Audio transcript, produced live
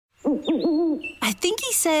I think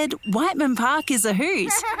he said Whiteman Park is a hoot.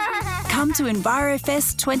 Come to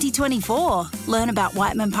EnviroFest 2024. Learn about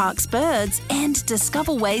Whiteman Park's birds and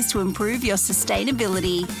discover ways to improve your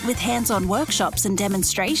sustainability with hands-on workshops and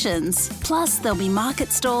demonstrations. Plus, there'll be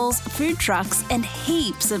market stalls, food trucks and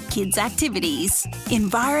heaps of kids' activities.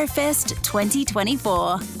 EnviroFest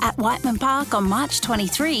 2024 at Whiteman Park on March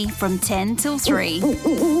 23 from 10 till 3.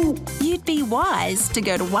 You'd be wise to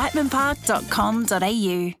go to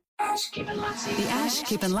whitemanpark.com.au. Ash, Kip and Lutzi. The Ash,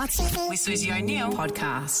 Kip and Lutzi with Susie O'Neill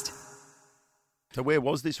podcast. So where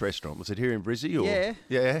was this restaurant? Was it here in Brizzy? Or?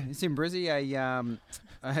 Yeah. It's in Brizzy, I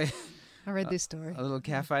read this story. a little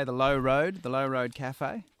cafe, the Low Road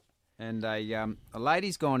Cafe. And a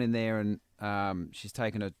lady's gone in there and she's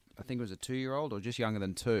taken I think it was a 2-year-old or just younger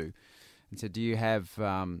than 2, and said, do you have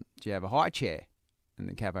a high chair? And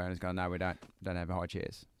the cafe owner's gone, no, we don't have high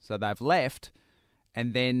chairs. So they've left.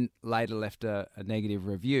 And then later left a negative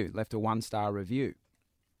review, left a 1-star review.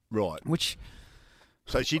 Right. Which...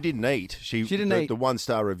 So she didn't eat. She didn't eat. The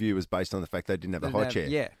 1-star review was based on the fact they didn't have a high chair.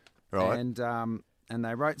 Yeah. Right. And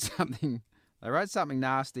they wrote something... They wrote something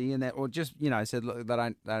nasty in that, or just, said, look, they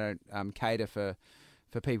don't cater for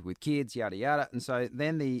people with kids, yada, yada. And so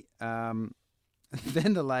then the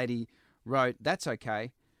lady wrote, that's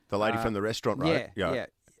okay. The lady from the restaurant, right? Yeah.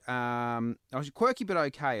 I was quirky but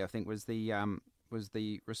okay, I think, was the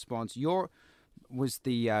response. That was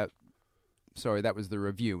the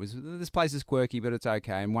review. Was this place is quirky but it's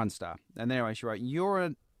okay, and 1 star. And anyway, she wrote, you're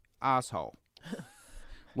an asshole.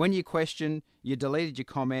 When you question, you deleted your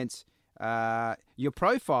comments. Your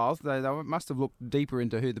profile, they must have looked deeper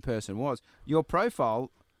into who the person was. Your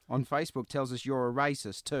profile on Facebook tells us you're a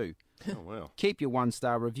racist too. Oh wow! Keep your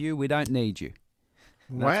 1-star review. We don't need you.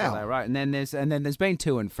 And that's Wow. what they wrote. And then there's been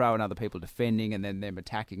to and fro and other people defending and then them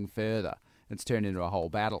attacking further. It's turned into a whole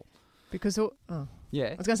battle. Because Yeah.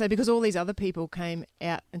 I was going to say, because all these other people came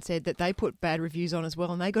out and said that they put bad reviews on as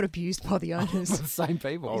well, and they got abused by the owners. The same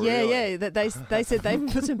people. Oh, yeah, really? yeah. That they said they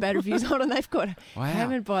put some bad reviews on, and they've got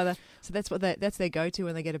hammered by the. So that's that's their go-to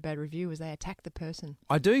when they get a bad review, is they attack the person.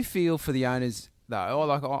 I do feel for the owners,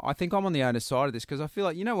 though. I think I'm on the owner's side of this, because I feel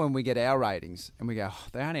like, when we get our ratings and we go,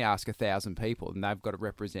 they only ask 1,000 people and they've got to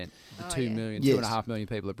represent the 2 million, Yes. 2.5 million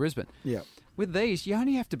people of Brisbane. Yeah. With these, you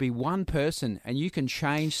only have to be one person and you can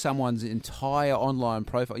change someone's entire online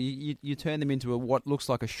profile. You turn them into what looks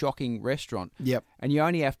like a shocking restaurant. Yep. And you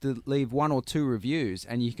only have to leave 1 or 2 reviews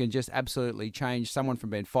and you can just absolutely change someone from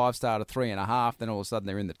being 5-star to 3.5, then all of a sudden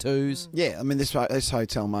they're in the 2s. Yeah, I mean, this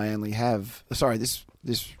hotel may only have... Sorry, this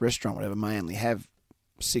restaurant, whatever, may only have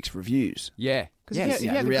 6 reviews. Yeah. Yes.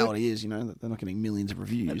 The reality is, they're not getting millions of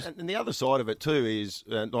reviews. And the other side of it too is,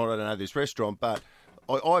 I don't know this restaurant, but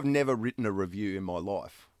I've never written a review in my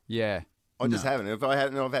life. Yeah. I just haven't.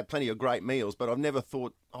 I've had plenty of great meals, but I've never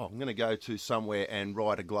thought, I'm going to go to somewhere and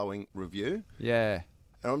write a glowing review. Yeah.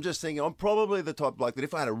 And I'm just thinking, I'm probably the type of bloke that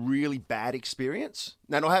if I had a really bad experience,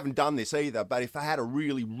 and I haven't done this either, but if I had a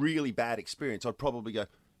really, really bad experience, I'd probably go,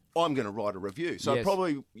 I'm going to write a review. So Yes.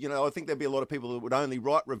 probably, I think there'd be a lot of people that would only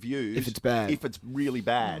write reviews if it's bad. If it's really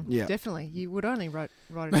bad. Yeah. Definitely, you would only write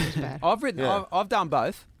it as bad. I've done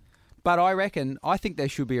both, but I think there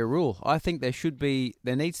should be a rule. I think there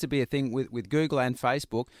needs to be a thing with Google and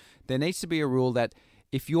Facebook. There needs to be a rule that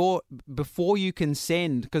before you can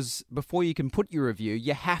put your review,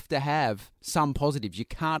 you have to have some positives. You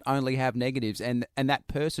can't only have negatives, and that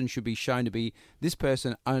person should be shown to be, this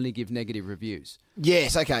person only gives negative reviews.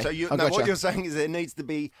 Yes, okay. So what you're saying is there needs to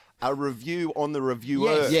be a review on the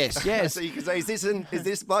reviewer. Yes. Yes. So you can say, is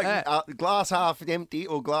this like glass half empty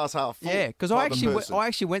or glass half full? Yeah, because I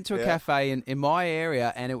actually went to a cafe in my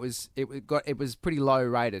area, and it was pretty low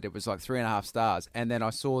rated. It was like 3.5 stars, and then I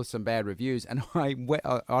saw some bad reviews, and I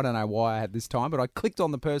don't know why I had this time, but I clicked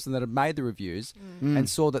on the person that had made the reviews and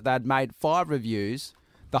saw that they'd made 5 reviews.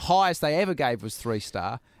 The highest they ever gave was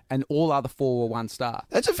 3-star, and all other 4 were 1 star.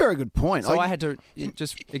 That's a very good point. So I had to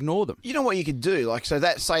just ignore them. You know what you could do? Say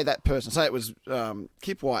that person, say it was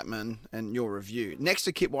Kip Whiteman and your review. Next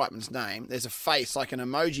to Kip Whiteman's name, there's a face, like an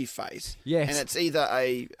emoji face. Yes. And it's either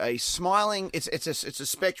a smiling, it's a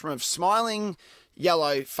spectrum of smiling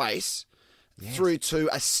yellow face through to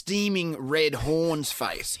a steaming red horns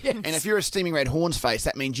face. Yes. And if you're a steaming red horns face,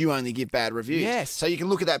 that means you only give bad reviews. Yes. So you can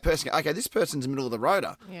look at that person and go, okay, this person's in the middle of the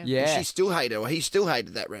rotor. Yeah. And she still hated, or he still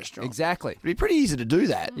hated that restaurant. Exactly. It'd be pretty easy to do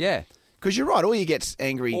that. Yeah. Because you're right, all you get's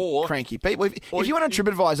angry, cranky people. If you went on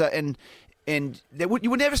TripAdvisor and you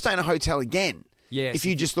would never stay in a hotel again if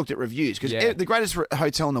you just looked at reviews. Because the greatest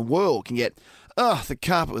hotel in the world can get, the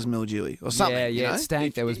carpet was mildewy or something. Yeah, it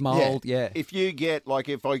stank. There was mold. Yeah. If you get,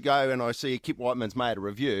 if I go and I see Kip Whiteman's made a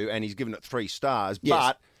review and he's given it 3 stars,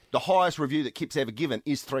 Yes. but the highest review that Kip's ever given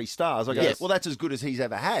is 3 stars. I go, well, that's as good as he's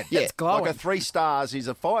ever had. Yeah, it's glowing. Like a 3 stars is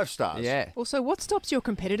a 5 stars. Yeah. Also, what stops your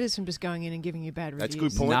competitors from just going in and giving you bad reviews? That's a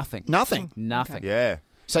good point. Nothing. Okay. Yeah.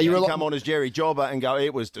 So you come on as Jerry Jobber and go,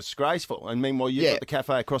 it was disgraceful. And meanwhile, you've got the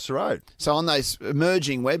cafe across the road. So on those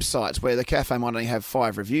emerging websites where the cafe might only have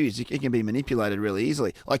 5 reviews, it can be manipulated really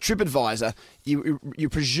easily. Like TripAdvisor, you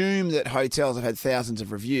presume that hotels have had thousands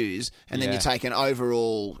of reviews, and then you take an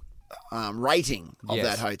overall rating of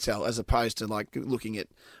that hotel, as opposed to like looking at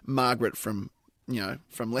Margaret from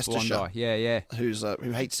Leicestershire,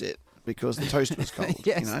 who hates it because the toast was cold.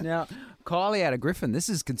 Yes. You know? Now, Kylie out of Griffin, this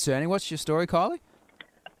is concerning. What's your story, Kylie?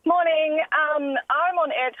 Morning. I'm on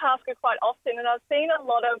Airtasker quite often, and I've seen a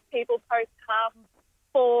lot of people post tasks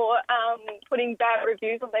for putting bad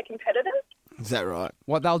reviews on their competitors. Is that right?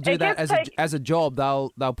 Well, they'll do that as a job.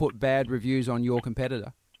 They'll put bad reviews on your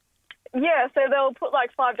competitor. Yeah, so they'll put like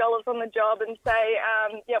 $5 on the job and say,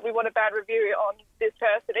 we want a bad review on this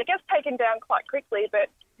person. It gets taken down quite quickly, but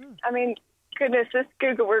I mean, goodness, this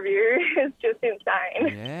Google review is just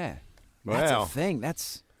insane. Yeah. Wow. That's a thing.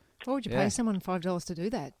 Why would you pay someone $5 to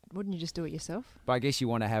do that? Wouldn't you just do it yourself? But I guess you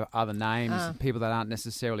want to have other names, people that aren't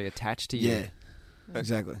necessarily attached to you. Yeah,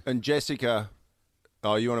 exactly. And Jessica,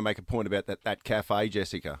 you want to make a point about that cafe,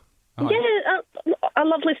 Jessica? Yeah, I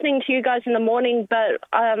love listening to you guys in the morning, but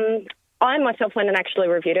I myself went and actually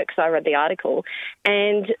reviewed it because I read the article,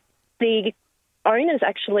 and the owners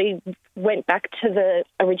actually went back to the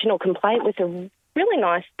original complaint with a really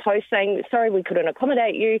nice post saying, sorry, we couldn't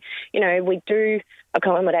accommodate you. You know, we do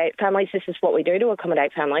accommodate families. This is what we do to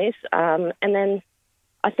accommodate families. And then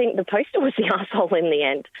I think the poster was the arsehole in the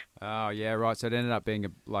end. Oh, yeah, right. So it ended up being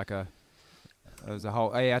there was a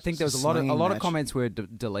whole. I think there was a lot of comments were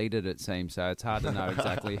deleted. It seems so. It's hard to know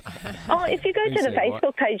exactly. If you go to the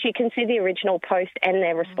Facebook page, you can see the original post and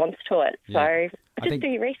their response to it. Yeah. So do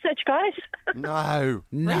your research, guys. No.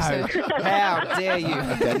 How dare you?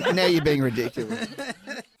 Okay, now you're being ridiculous.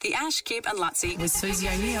 The Ash, Kip and Lutzi with Susie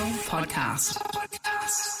O'Neill podcast.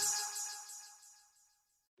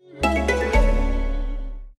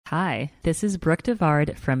 Hi, this is Brooke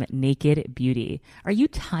Devard from Naked Beauty. Are you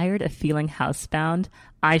tired of feeling housebound?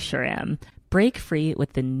 I sure am. Break free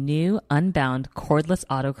with the new Unbound cordless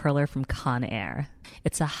auto curler from Conair.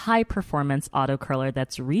 It's a high-performance auto curler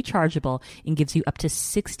that's rechargeable and gives you up to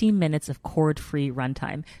 60 minutes of cord-free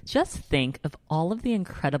runtime. Just think of all of the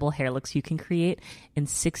incredible hair looks you can create in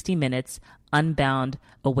 60 minutes unbound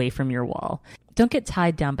away from your wall. Don't get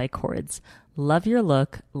tied down by cords. Love your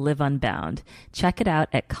look, live unbound. Check it out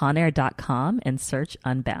at conair.com and search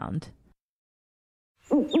Unbound.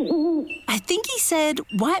 I think he said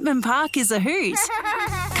Whiteman Park is a hoot.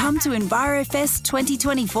 Come to EnviroFest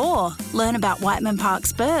 2024. Learn about Whiteman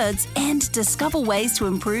Park's birds and discover ways to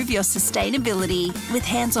improve your sustainability with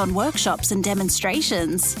hands-on workshops and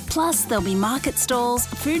demonstrations. Plus, there'll be market stalls,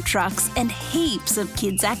 food trucks and heaps of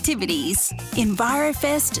kids' activities.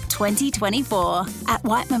 EnviroFest 2024 at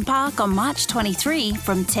Whiteman Park on March 23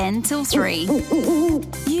 from 10 till 3.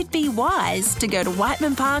 You'd be wise to go to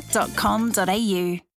whitemanpark.com.au.